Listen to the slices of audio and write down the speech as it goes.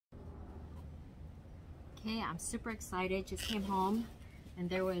Okay, I'm super excited. Just came home and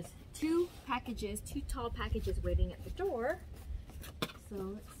there was two tall packages waiting at the door. So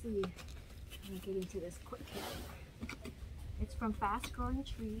let's see. Let me get into this quick here. It's from Fast Growing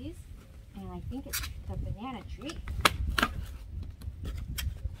Trees, and I think it's the banana tree.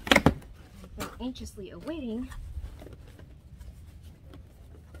 I've been anxiously awaiting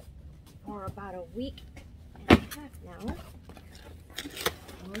for about a week and a half now.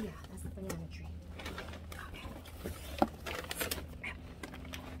 Oh yeah, that's the banana tree.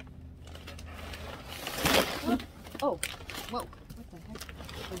 Okay. Oh, whoa, what the heck?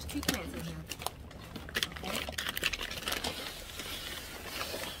 There's two plants in here. Okay.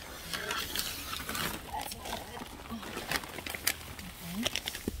 Okay.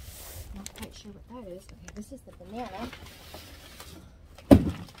 Not quite sure what that is. Okay, this is the banana.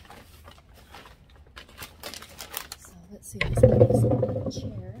 So let's see, let's get this on the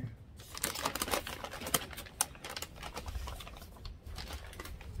chair.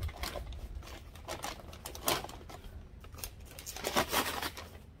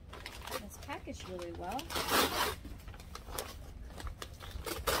 It's packaged really well.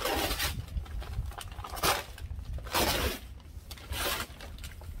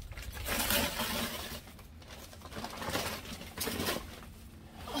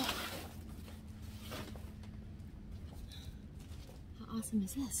 Awesome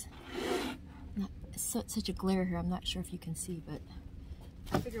is this? Such a glare here. I'm not sure if you can see, but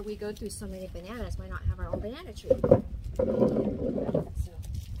I figure we go through so many bananas, why not have our own banana tree? So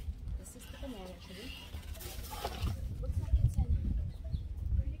this is the banana tree. Looks like it's in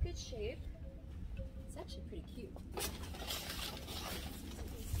pretty good shape. It's actually pretty cute.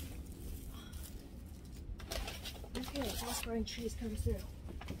 Okay, Fast Growing Trees comes through.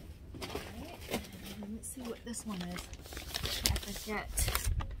 Alright, and let's see what this one is. I forget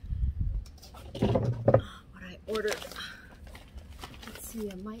what I ordered. Let's see,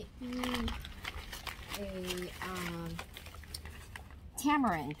 it might be a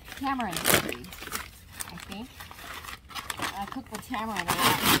tamarind tree, I think. I cook with tamarind a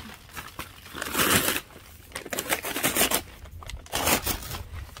lot.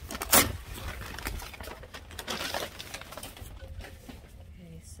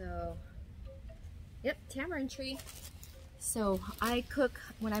 Okay, so, yep, tamarind tree. So I cook,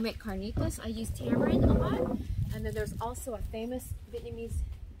 when I make carnitas, I use tamarind a lot. And then there's also a famous Vietnamese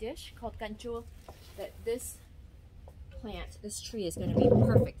dish called canh chua that this plant, this tree is going to be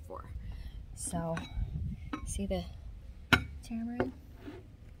perfect for. So, see the tamarind?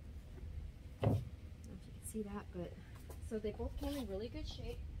 I don't know if you can see that, but so they both came in really good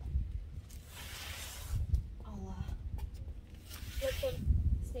shape. I'll let them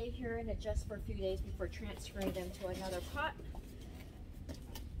stay here and adjust for a few days before transferring them to another pot.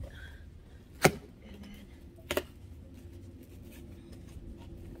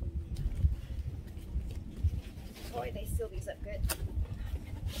 Boy, they seal these up good.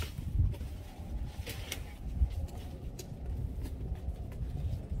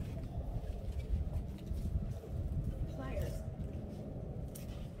 Pliers.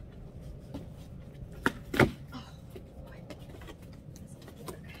 Oh, boy.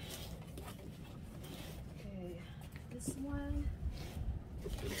 Okay, this one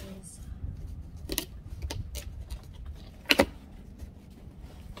is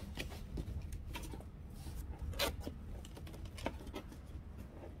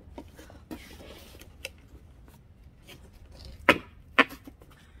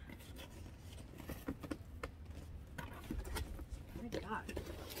God,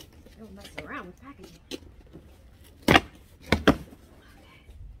 don't mess around with packaging.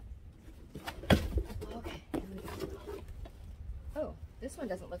 Okay, here we go. Oh, this one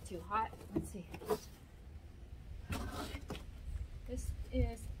doesn't look too hot. Let's see. This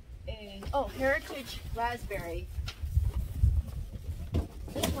is a, heritage raspberry.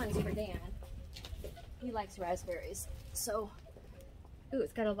 This one's for Dan. He likes raspberries. So, ooh,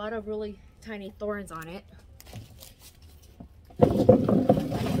 it's got a lot of really tiny thorns on it.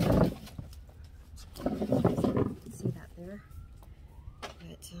 See that there?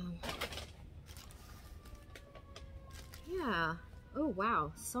 But yeah. Oh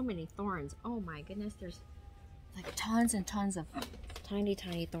wow, so many thorns. Oh my goodness, there's like tons and tons of tiny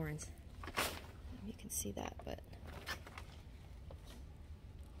thorns. You can see that, but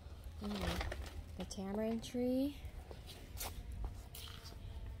the tamarind tree.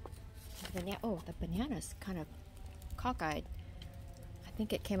 The banana's kind of cockeyed. I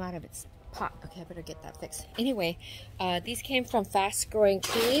think it came out of its pot. Okay, I better get that fixed. Anyway, these came from Fast Growing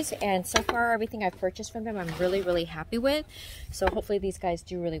Trees, and so far everything I've purchased from them I'm really happy with. So hopefully these guys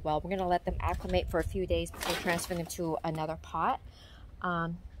do really well. We're gonna let them acclimate for a few days before transferring them to another pot.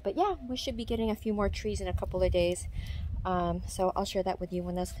 But yeah, we should be getting a few more trees in a couple of days. So I'll share that with you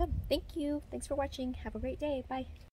when those come. Thank you. Thanks for watching. Have a great day. Bye.